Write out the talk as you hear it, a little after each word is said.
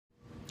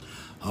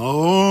Hey,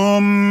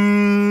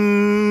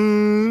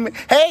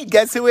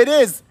 guess who it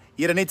is?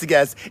 You don't need to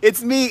guess.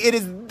 It's me. It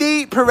is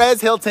the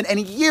Perez Hilton,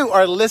 and you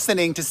are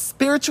listening to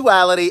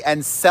Spirituality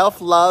and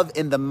Self-Love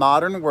in the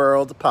Modern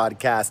World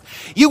podcast.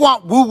 You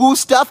want woo-woo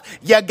stuff?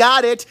 You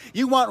got it.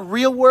 You want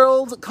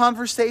real-world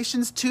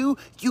conversations too?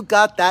 You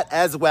got that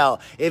as well.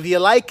 If you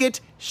like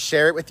it,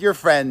 share it with your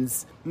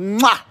friends.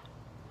 Mwah!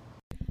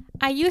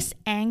 I use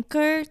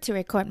Anchor to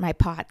record my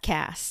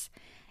podcast.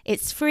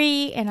 It's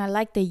free and I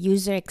like the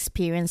user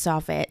experience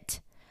of it.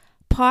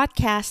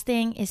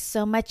 Podcasting is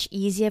so much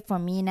easier for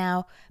me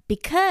now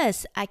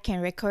because I can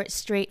record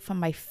straight from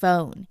my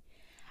phone.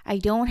 I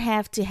don't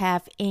have to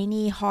have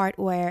any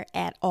hardware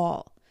at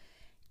all.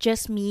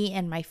 Just me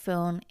and my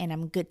phone and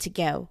I'm good to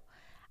go.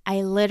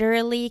 I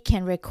literally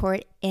can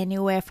record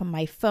anywhere from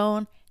my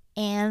phone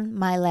and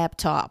my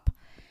laptop.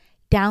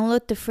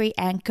 Download the free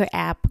Anchor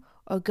app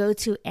or go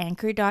to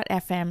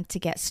anchor.fm to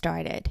get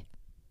started.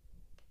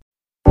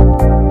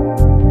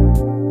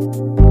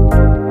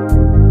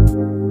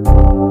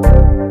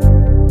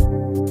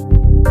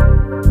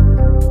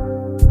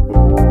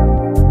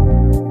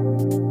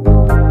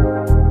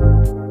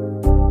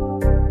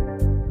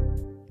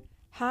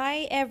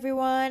 Hi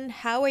everyone,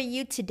 how are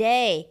you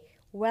today?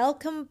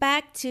 Welcome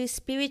back to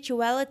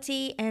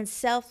Spirituality and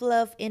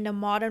Self-Love in the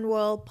Modern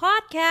World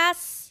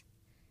podcast.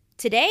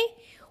 Today,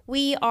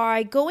 we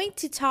are going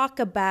to talk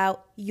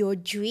about your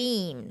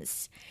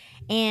dreams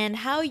and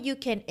how you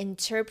can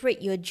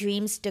interpret your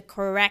dreams the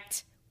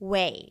correct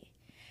way.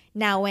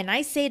 Now, when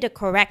I say the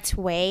correct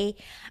way,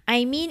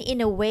 I mean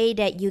in a way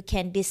that you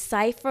can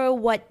decipher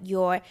what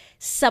your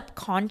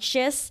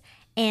subconscious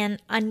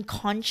and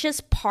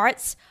unconscious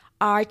parts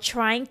are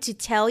trying to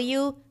tell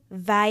you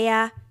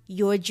via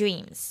your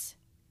dreams.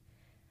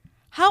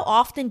 How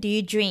often do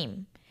you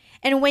dream?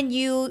 And when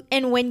you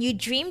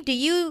dream, do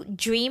you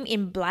dream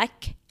in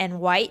black and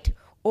white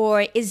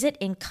or is it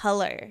in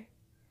color?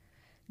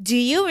 Do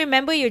you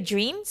remember your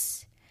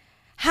dreams?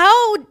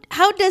 How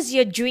does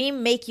your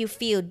dream make you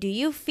feel? Do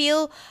you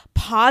feel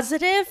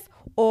positive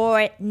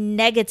or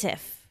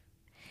negative?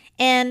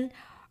 And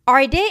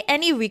are there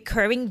any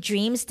recurring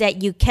dreams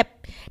that you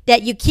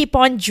keep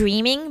on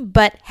dreaming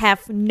but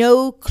have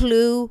no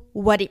clue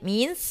what it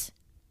means?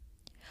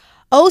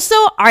 Also,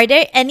 are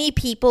there any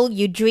people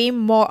you dream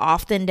more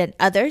often than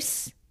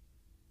others?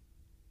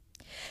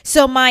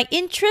 So my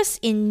interest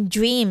in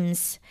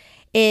dreams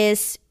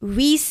is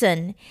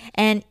recent,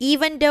 and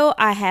even though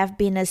I have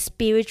been a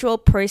spiritual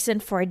person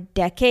for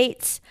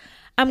decades,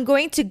 I'm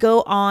going to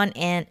go on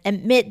and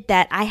admit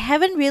that I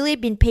haven't really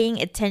been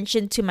paying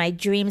attention to my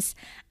dreams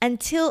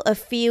until a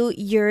few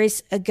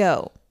years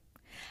ago.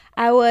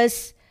 I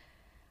was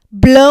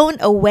blown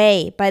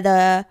away by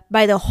the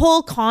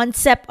whole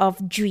concept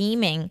of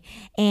dreaming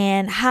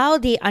and how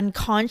the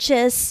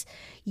unconscious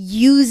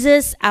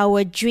uses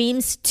our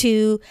dreams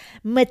to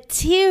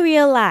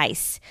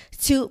materialize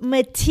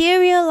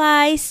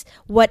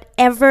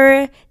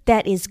whatever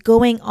that is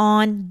going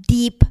on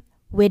deep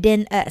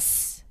within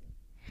us.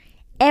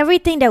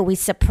 Everything that we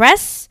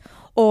suppress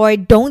or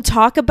don't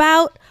talk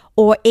about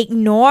or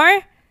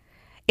ignore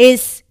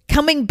is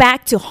coming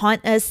back to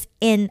haunt us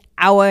in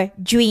our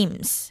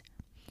dreams.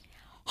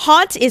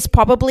 Haunt is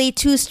probably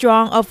too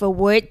strong of a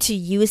word to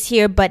use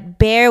here, but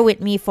bear with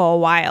me for a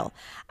while.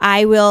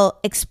 I will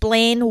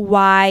explain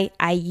why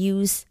I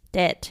used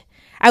it.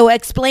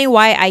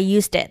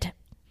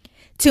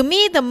 To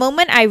me, the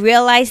moment I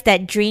realized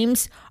that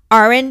dreams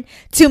aren't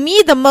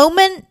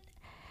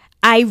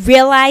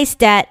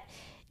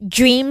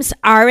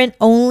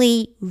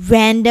only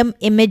random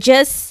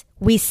images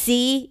we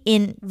see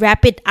in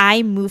rapid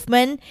eye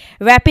movement.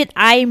 Rapid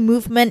eye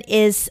movement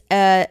is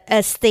a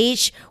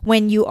stage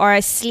when you are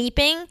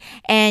sleeping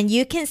and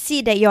you can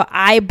see that your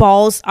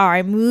eyeballs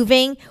are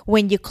moving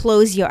when you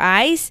close your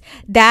eyes.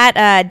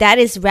 That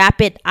is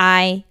rapid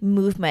eye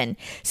movement.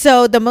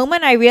 So the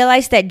moment I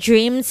realized that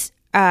dreams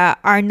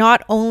are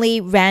not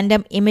only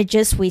random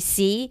images we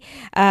see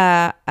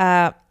in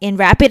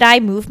rapid eye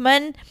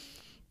movement,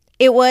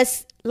 it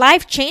was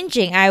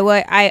life-changing.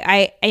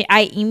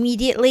 I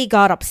immediately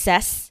got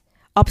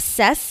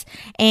obsessed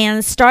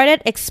and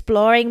started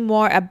exploring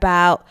more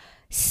about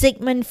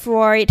Sigmund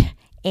Freud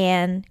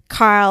and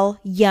Carl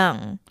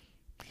Jung.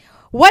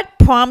 What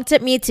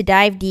prompted me to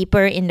dive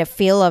deeper in the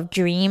field of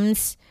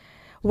dreams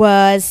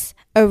was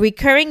a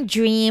recurring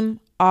dream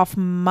of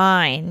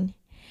mine.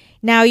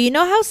 Now, you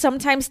know how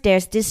sometimes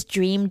there's this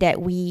dream that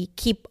we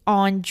keep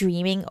on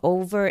dreaming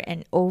over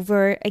and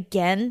over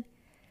again?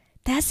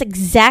 That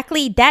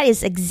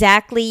is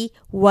exactly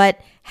what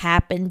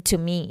happened to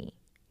me.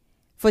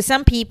 For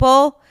some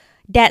people,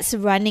 that's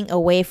running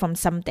away from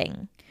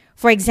something.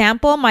 For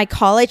example, my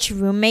college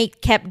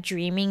roommate kept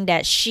dreaming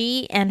that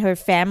she and her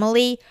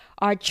family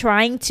are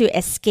trying to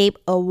escape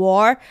a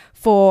war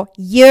for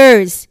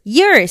years.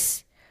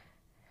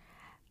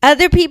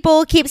 Other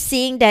people keep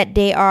seeing that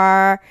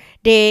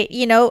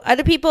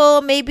other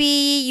people, maybe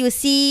you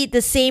see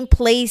the same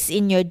place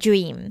in your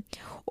dream.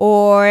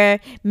 Or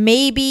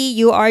maybe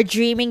you are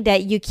dreaming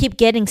that you keep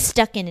getting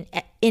stuck in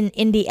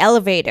the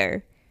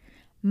elevator.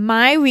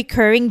 my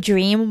recurring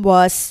dream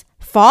was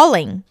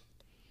falling.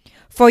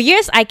 For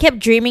years, I kept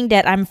dreaming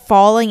that I'm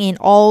falling in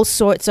all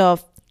sorts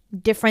of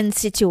different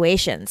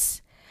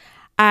situations.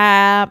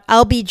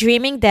 I'll be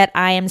dreaming that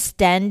I am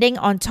standing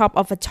on top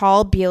of a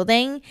tall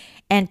building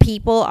and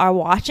people are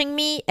watching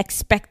me,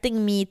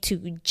 expecting me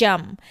to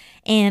jump.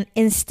 And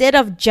instead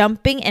of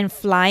jumping and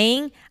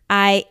flying,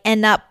 I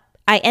end up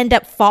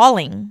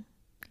falling.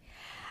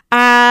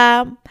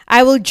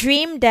 I will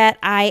dream that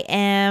I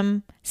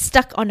am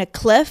stuck on a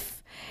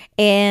cliff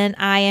and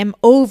I am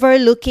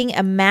overlooking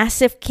a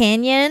massive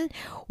canyon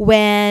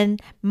when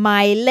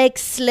my leg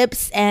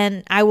slips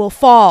and I will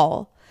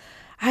fall.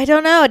 I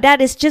don't know.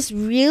 That is just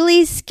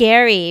really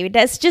scary.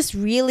 That's just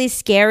really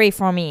scary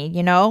for me.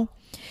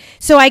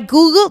 So I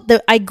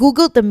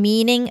googled the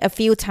meaning a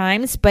few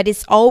times, but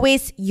it's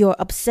always you're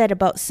upset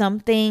about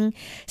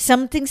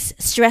something's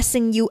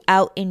stressing you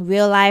out in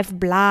real life,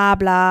 blah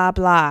blah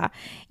blah.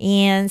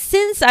 And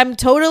since I'm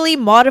totally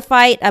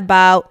modified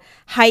about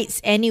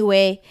heights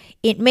anyway,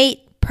 it made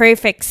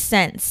perfect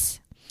sense.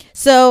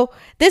 So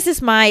this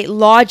is my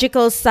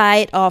logical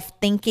side of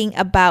thinking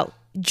about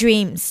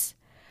dreams.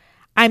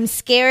 I'm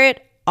scared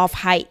of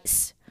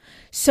heights.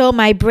 So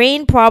my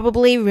brain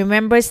probably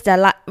remembers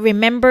the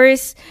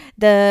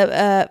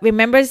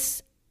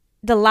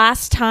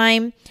last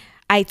time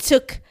I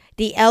took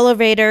the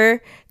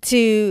elevator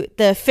to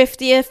the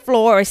 50th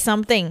floor or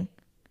something.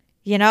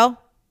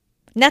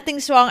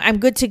 Nothing's wrong. I'm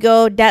good to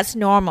go. That's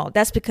normal.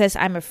 That's because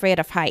I'm afraid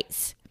of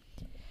heights.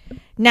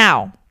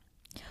 Now,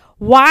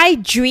 why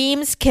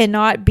dreams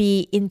cannot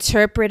be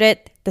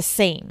interpreted the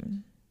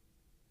same?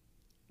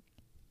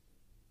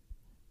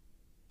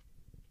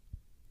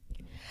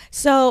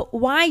 So,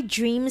 why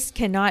dreams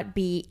cannot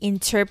be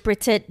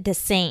interpreted the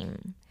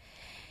same?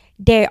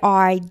 There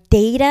are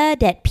data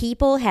that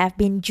people have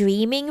been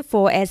dreaming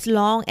for as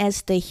long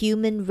as the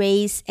human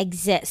race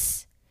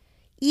exists.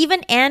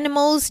 Even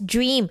animals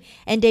dream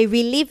and they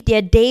relive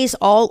their days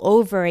all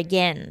over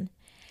again.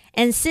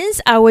 And since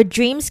our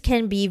dreams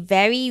can be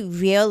very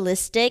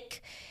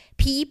realistic,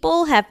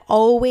 people have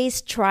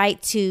always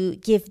tried to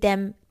give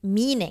them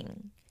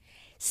meaning.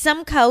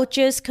 Some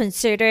cultures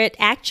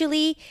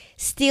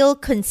still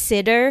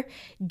consider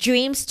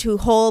dreams to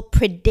hold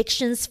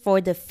predictions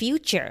for the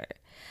future.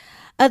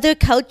 Other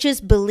cultures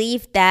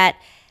believe that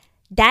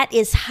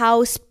is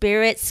how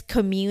spirits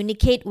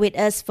communicate with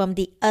us from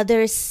the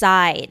other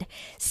side,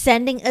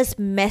 sending us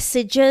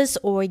messages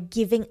or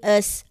giving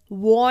us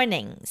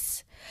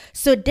warnings.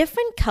 So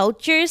different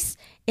cultures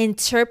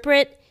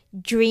interpret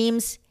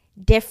dreams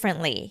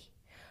differently.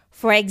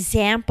 For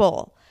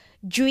example,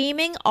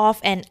 dreaming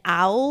of an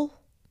owl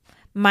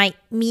might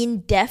mean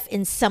death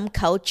in some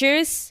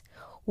cultures,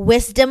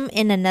 wisdom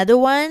in another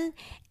one,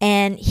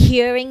 and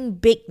hearing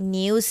big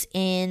news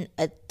in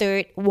a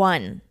third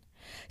one.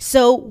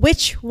 So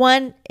which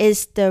one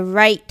is the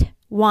right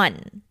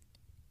one?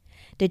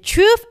 The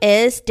truth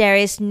is there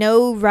is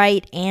no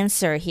right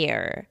answer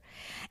here.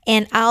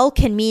 An owl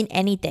can mean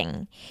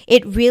anything.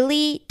 It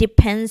really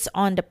depends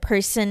on the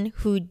person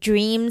who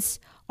dreams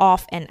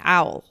of an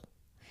owl.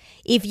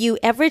 If you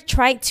ever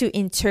try to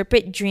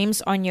interpret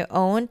dreams on your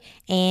own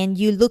and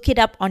you look it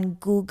up on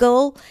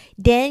Google,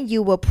 then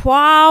you will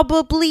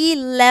probably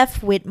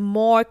left with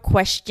more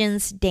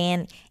questions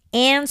than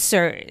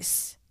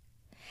answers.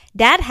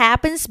 That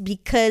happens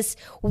because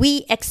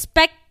we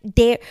expect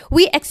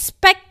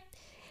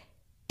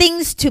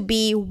things to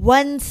be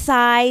one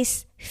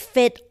size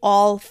fit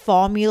all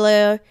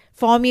formula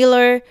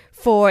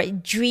for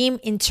dream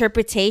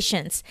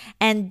interpretations,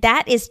 and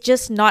that is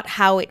just not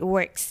how it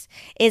works.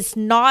 It's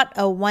not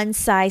a one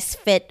size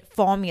fit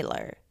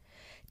formula.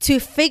 To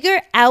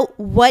figure out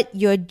what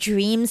your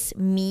dreams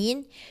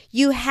mean,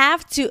 you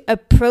have to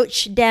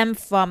approach them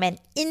from an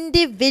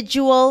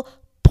individual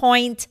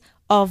point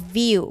of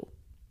view.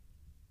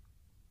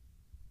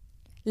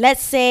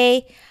 Let's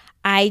say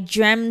I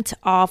dreamt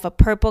of a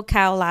purple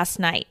cow last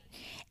night,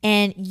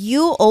 and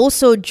you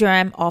also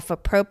dreamt of a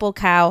purple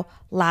cow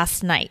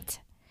last night.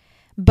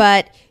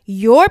 But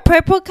your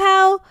purple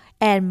cow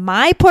and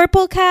my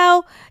purple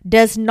cow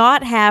does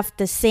not have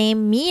the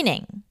same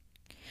meaning.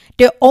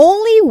 The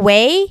only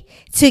way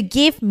to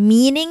give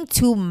meaning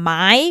to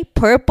my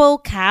purple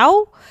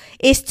cow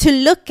is to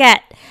look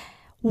at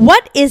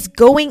what is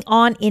going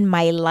on in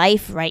my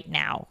life right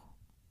now.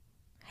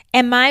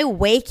 Am I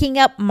waking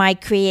up my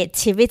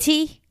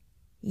creativity?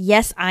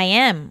 Yes, I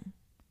am.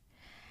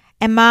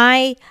 Am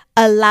I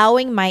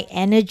allowing my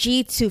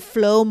energy to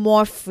flow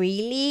more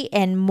freely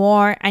and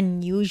more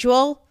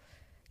unusual?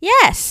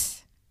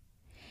 Yes.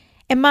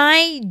 Am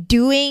I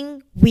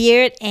doing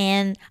weird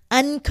and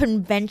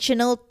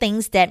unconventional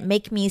things that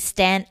make me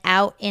stand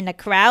out in a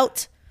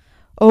crowd?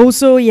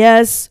 Also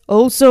yes.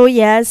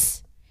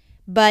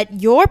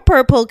 But your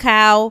purple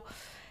cow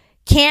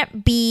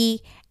can't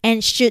be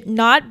and should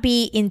not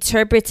be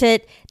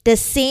interpreted the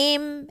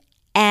same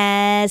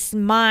as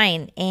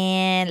mine,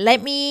 and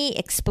let me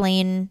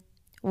explain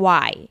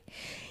why.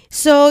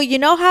 So you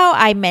know how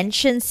I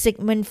mentioned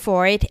Sigmund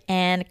Freud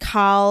and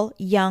Carl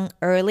Jung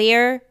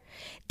earlier?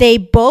 They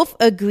both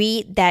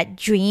agree that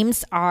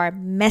dreams are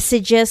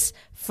messages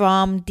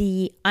from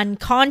the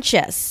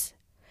unconscious.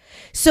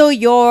 So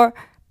your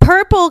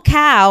purple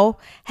cow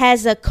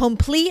has a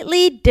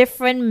completely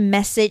different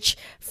message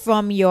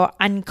from your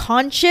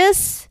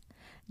unconscious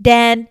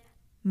than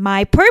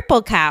my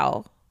purple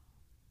cow.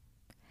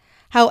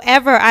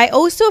 However, I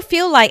also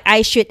feel like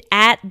I should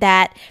add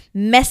that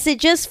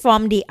messages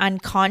from the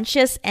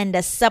unconscious and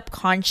the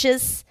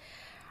subconscious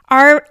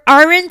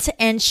aren't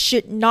and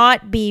should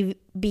not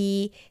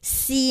be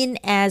seen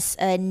as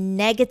a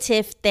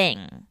negative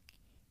thing.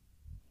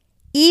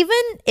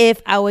 Even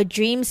if our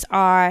dreams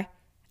are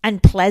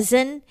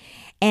unpleasant,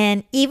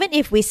 and even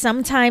if we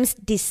sometimes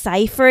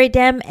decipher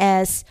them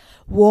as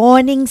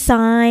warning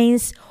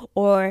signs,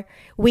 or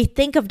we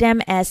think of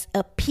them as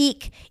a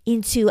peek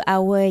into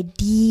our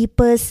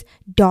deepest,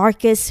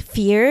 darkest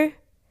fear,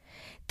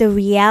 the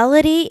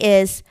reality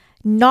is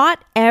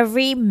not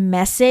every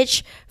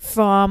message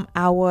from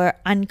our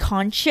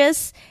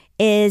unconscious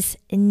is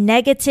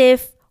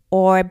negative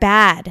or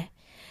bad.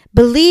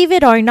 Believe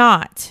it or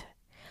not,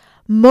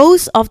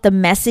 most of the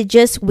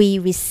messages we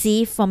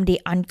receive from the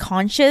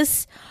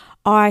unconscious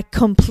are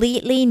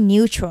completely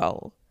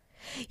neutral.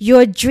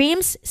 Your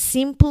dreams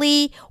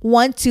simply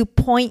want to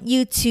point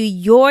you to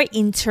your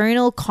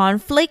internal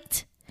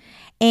conflict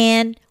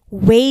and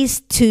ways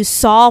to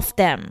solve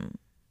them.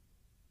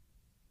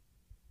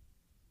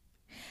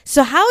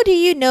 So, how do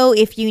you know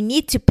if you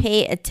need to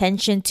pay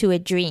attention to a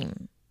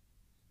dream?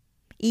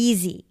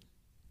 Easy.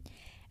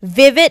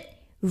 Vivid,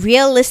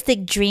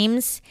 realistic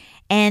dreams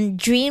and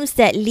dreams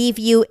that leave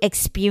you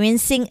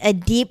experiencing a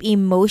deep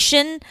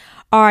emotion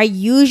are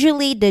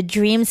usually the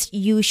dreams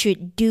you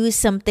should do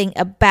something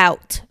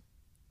about.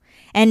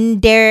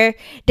 And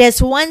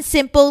there's one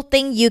simple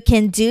thing you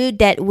can do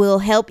that will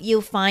help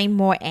you find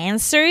more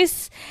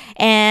answers.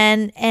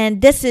 And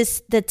this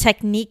is the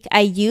technique I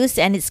use,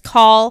 and it's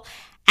called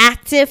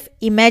active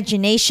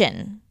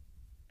imagination.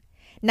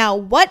 Now,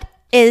 what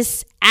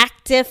is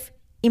active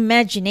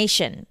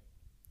imagination?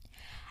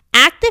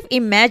 Active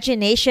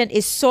imagination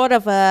is sort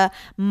of a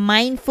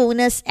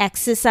mindfulness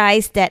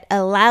exercise that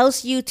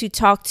allows you to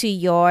talk to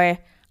your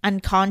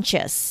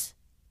unconscious.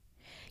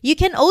 You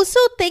can also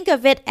think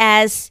of it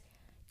as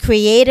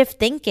creative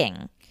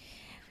thinking,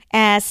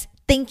 as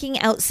thinking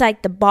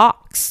outside the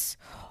box,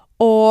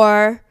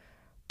 or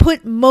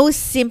put most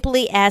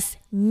simply as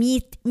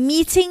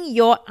meeting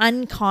your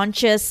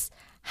unconscious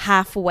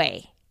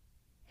halfway.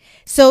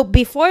 So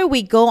before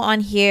we go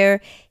on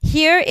here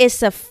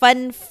is a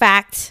fun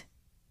fact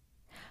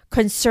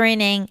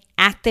concerning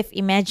active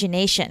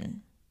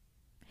imagination.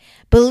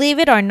 Believe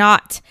it or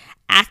not,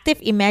 active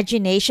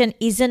imagination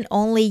isn't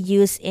only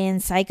used in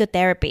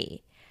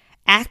psychotherapy.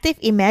 Active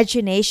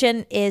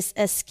imagination is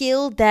a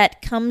skill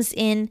that comes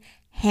in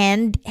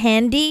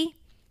handy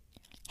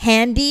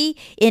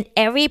in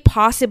every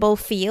possible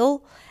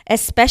field,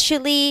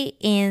 especially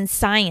in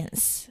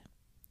science.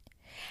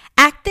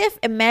 Active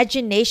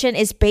imagination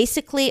is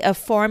basically a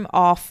form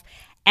of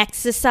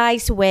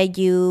exercise where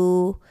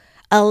you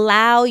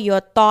allow your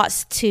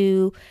thoughts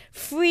to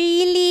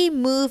freely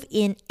move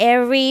in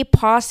every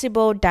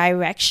possible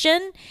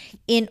direction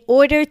in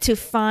order to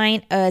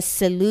find a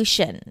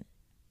solution.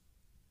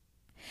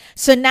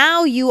 So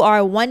now you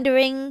are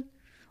wondering,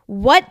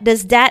 what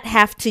does that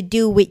have to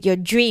do with your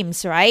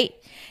dreams, right?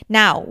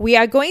 Now, we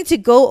are going to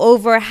go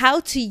over how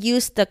to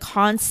use the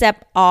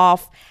concept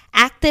of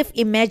active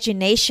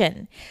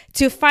imagination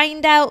to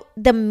find out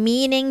the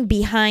meaning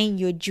behind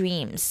your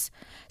dreams,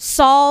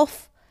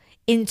 solve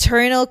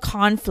internal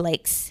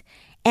conflicts,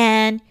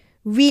 and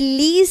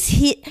release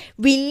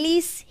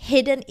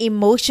hidden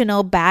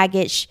emotional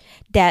baggage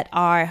that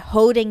are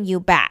holding you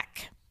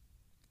back.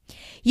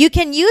 You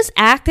can use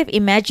active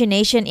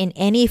imagination in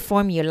any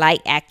form you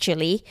like,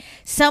 actually.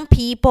 Some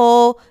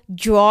people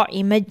draw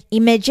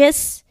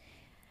images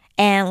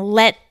and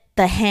let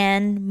the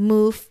hand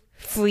move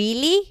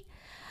freely.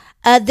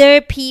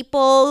 Other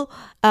people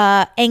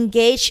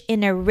engage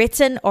in a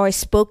written or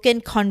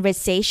spoken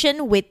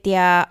conversation with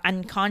their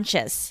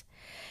unconscious.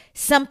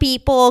 Some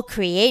people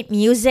create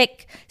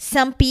music.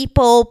 Some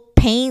people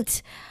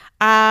paint.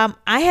 I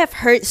have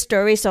heard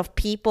stories of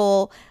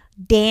people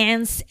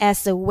dance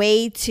as a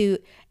way to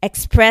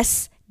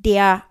express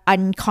their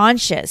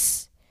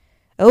unconscious.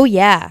 Oh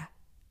yeah.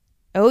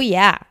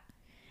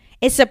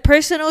 It's a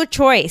personal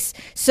choice,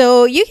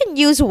 so you can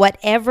use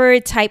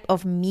whatever type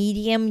of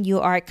medium you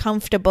are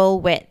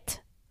comfortable with.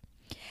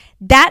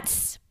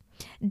 That's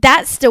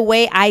the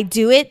way I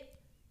do it.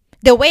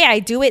 The way I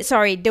do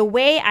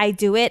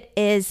it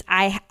is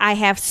I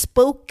have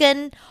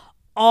spoken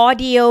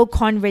audio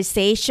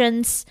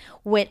conversations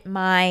with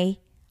my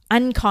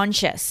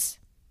unconscious.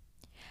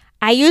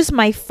 I use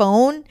my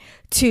phone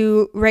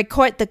to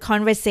record the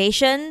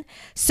conversation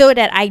so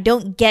that I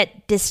don't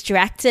get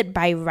distracted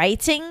by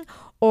writing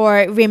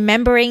or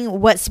remembering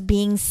what's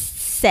being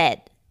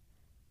said.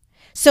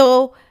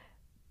 So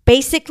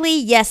basically,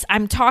 yes,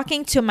 I'm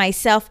talking to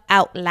myself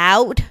out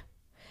loud,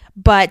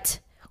 but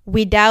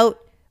without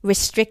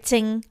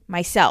restricting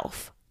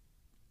myself.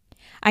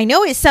 I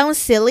know it sounds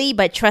silly,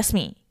 but trust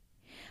me.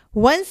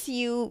 Once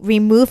you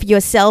remove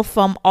yourself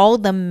from all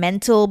the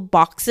mental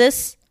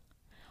boxes,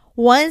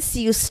 once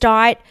you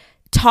start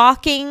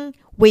talking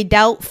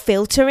without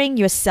filtering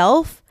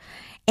yourself,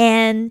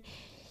 and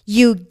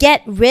you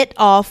get rid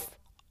of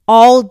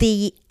all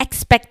the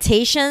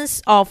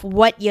expectations of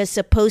what you're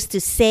supposed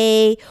to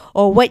say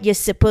or what you're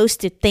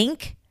supposed to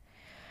think,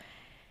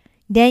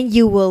 then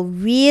you will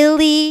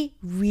really,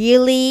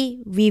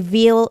 really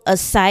reveal a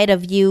side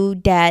of you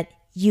that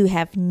you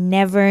have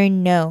never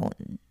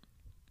known.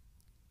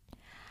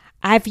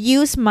 I've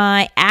used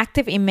my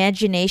active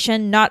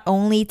imagination not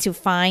only to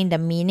find the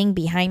meaning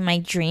behind my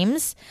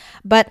dreams,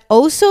 but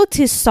also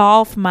to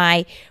solve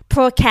my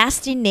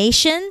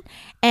procrastination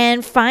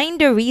and find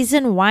the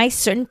reason why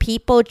certain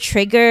people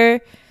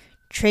trigger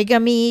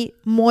me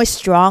more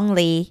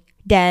strongly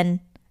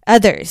than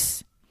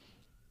others.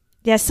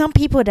 There are some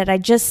people that I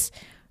just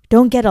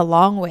don't get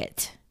along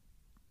with.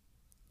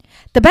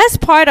 The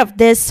best part of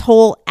this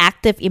whole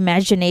active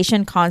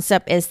imagination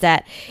concept is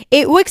that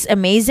it works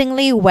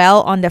amazingly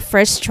well on the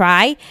first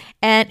try,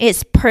 and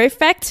it's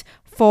perfect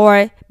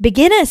for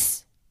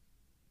beginners.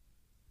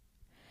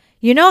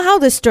 You know how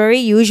the story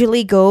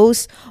usually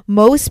goes?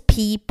 Most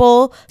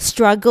people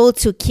struggle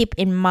to keep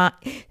the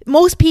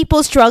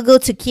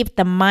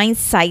mind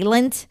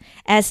silent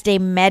as they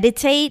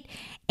meditate,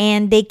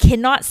 and they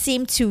cannot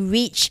seem to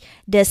reach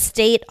the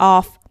state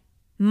of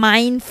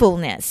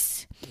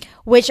mindfulness,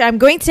 which I'm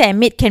going to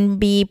admit can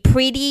be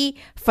pretty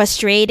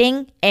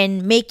frustrating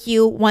and make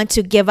you want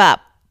to give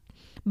up.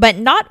 But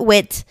not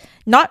with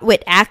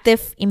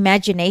active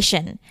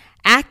imagination.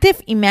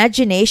 Active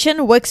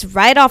imagination works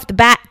right off the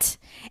bat,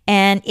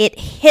 and it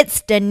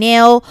hits the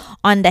nail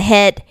on the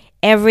head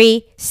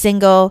every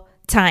single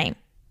time.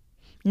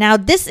 Now,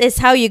 this is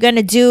how you're going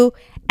to do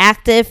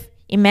active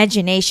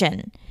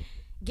imagination.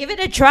 Give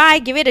it a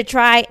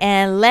try,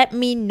 and let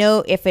me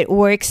know if it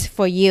works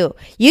for you.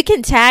 You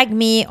can tag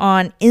me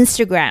on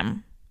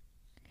Instagram.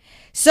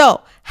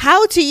 So,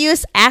 how to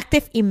use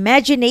active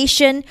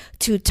imagination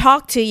to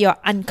talk to your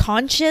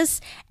unconscious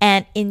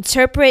and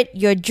interpret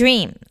your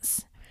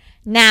dreams.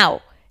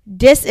 Now,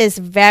 this is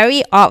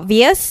very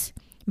obvious,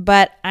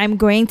 but I'm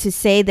going to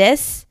say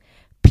this.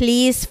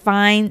 Please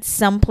find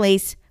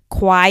someplace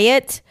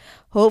quiet,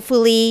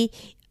 hopefully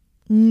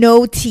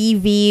no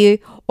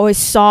TV or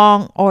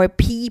song or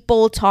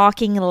people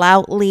talking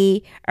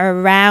loudly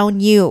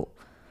around you.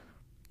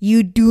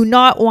 You do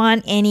not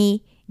want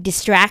any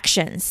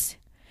distractions.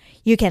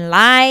 You can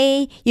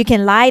lie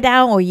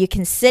down, or you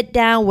can sit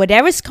down,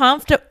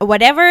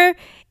 whatever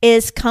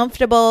is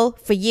comfortable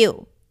for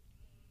you.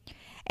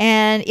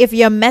 And if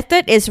your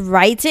method is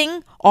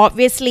writing,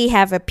 obviously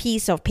have a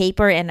piece of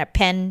paper and a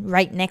pen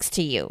right next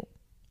to you.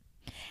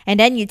 And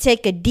then you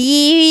take a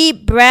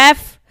deep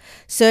breath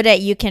so that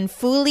you can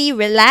fully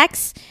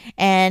relax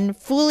and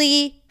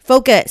fully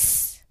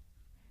focus.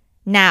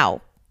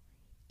 Now,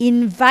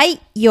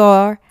 invite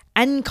your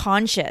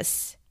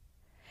unconscious.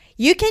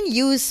 You can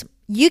use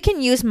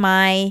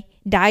my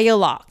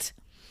dialogue.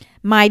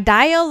 My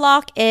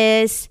dialogue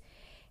is,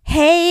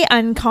 "Hey,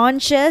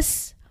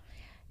 unconscious,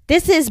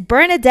 this is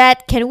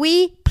Bernadette. Can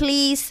we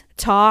please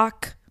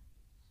talk?"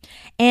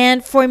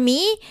 And for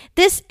me,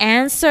 this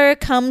answer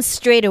comes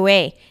straight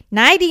away.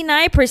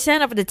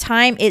 99% of the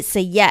time, it's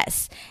a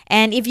yes.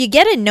 And if you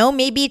get a no,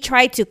 maybe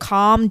try to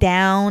calm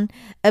down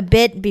a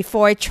bit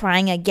before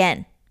trying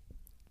again.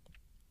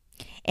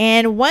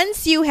 And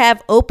once you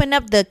have opened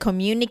up the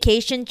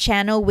communication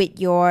channel with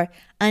your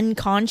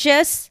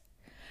unconscious,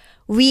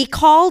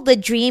 recall the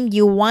dream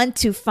you want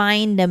to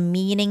find the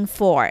meaning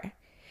for.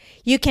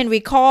 You can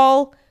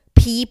recall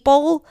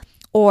people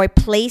or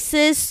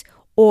places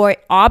or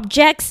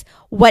objects,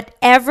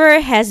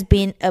 whatever has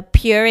been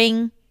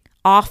appearing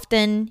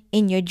often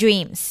in your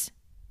dreams.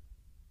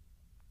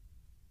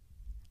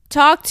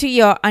 Talk to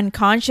your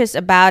unconscious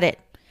about it.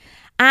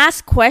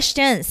 Ask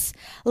questions.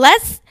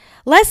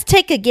 Let's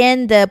take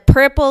again the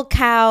purple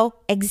cow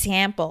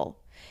example.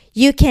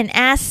 You can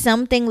ask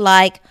something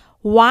like,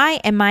 "Why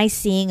am I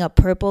seeing a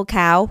purple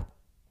cow?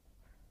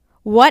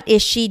 What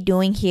is she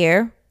doing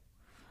here?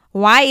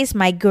 Why is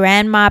my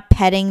grandma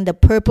petting the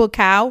purple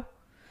cow?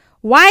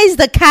 Why is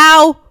the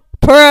cow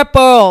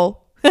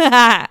purple?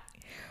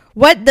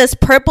 What does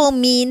purple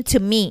mean to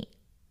me?"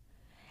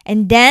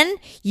 And then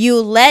you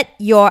let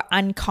your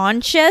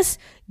unconscious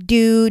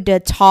do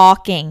the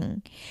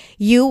talking.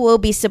 You will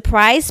be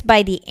surprised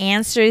by the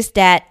answers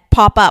that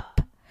pop up.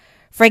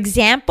 For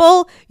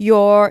example,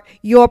 your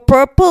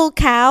purple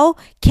cow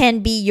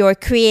can be your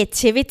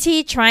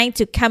creativity trying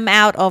to come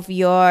out of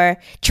you.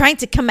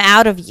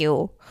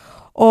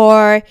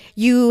 Or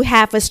you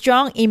have a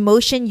strong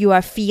emotion you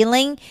are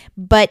feeling,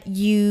 but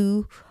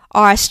you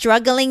are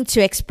struggling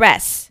to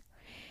express.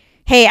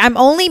 "Hey, I'm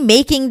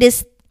making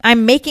this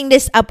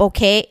up,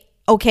 okay?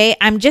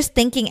 I'm just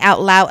thinking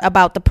out loud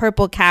about the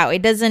purple cow.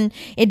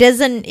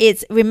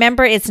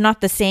 Remember, it's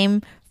not the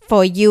same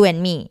for you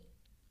and me."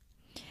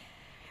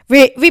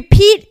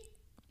 Repeat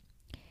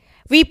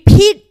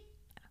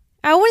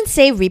I wouldn't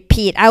say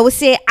repeat. I would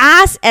say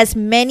ask as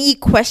many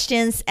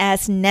questions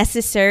as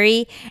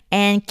necessary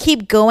and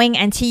keep going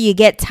until you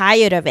get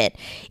tired of it.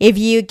 If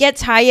you get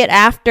tired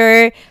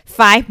after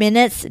 5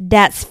 minutes,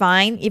 that's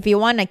fine. If you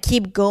want to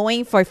keep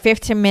going for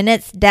 15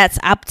 minutes, that's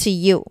up to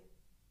you.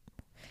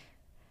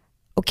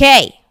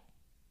 Okay.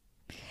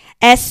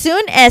 As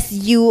soon as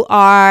you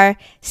are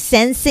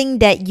sensing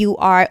that you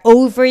are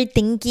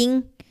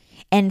overthinking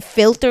and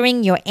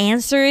filtering your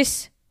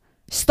answers,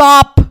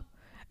 stop.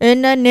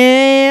 In the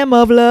name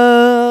of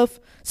love.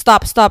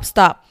 Stop.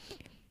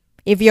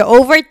 If you're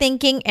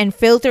overthinking and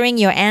filtering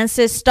your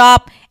answers,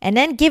 stop and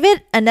then give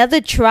it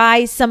another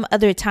try some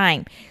other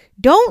time.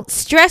 Don't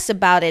stress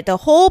about it. The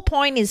whole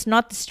point is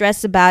not to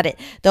stress about it.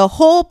 The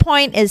whole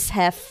point is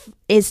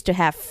to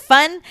have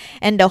fun,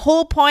 and the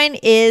whole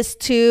point is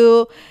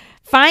to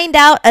find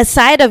out a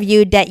side of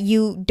you that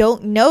you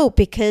don't know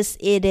because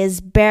it is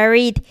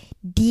buried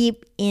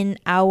deep in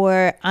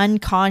our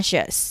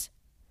unconscious.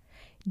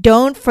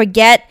 Don't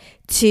forget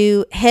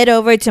to head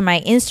over to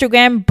my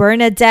Instagram,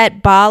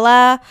 Bernadette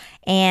Bala,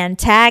 and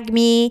tag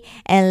me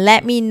and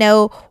let me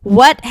know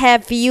what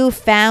have you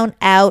found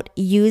out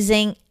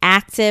using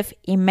active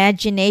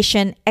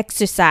imagination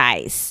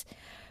exercise.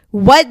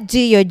 What do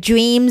your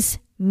dreams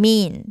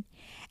mean?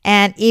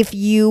 And if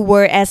you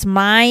were as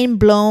mind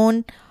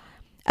blown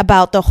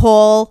about the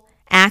whole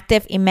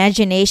active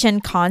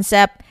imagination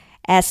concept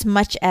as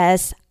much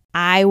as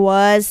I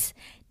was,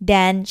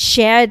 then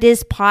share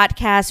this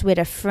podcast with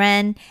a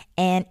friend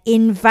and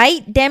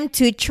invite them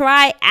to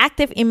try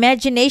active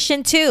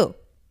imagination too.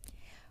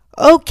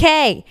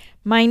 Okay,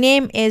 my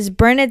name is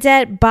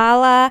Bernadette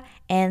Bala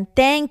and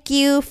thank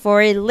you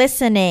for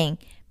listening.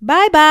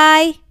 Bye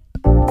bye.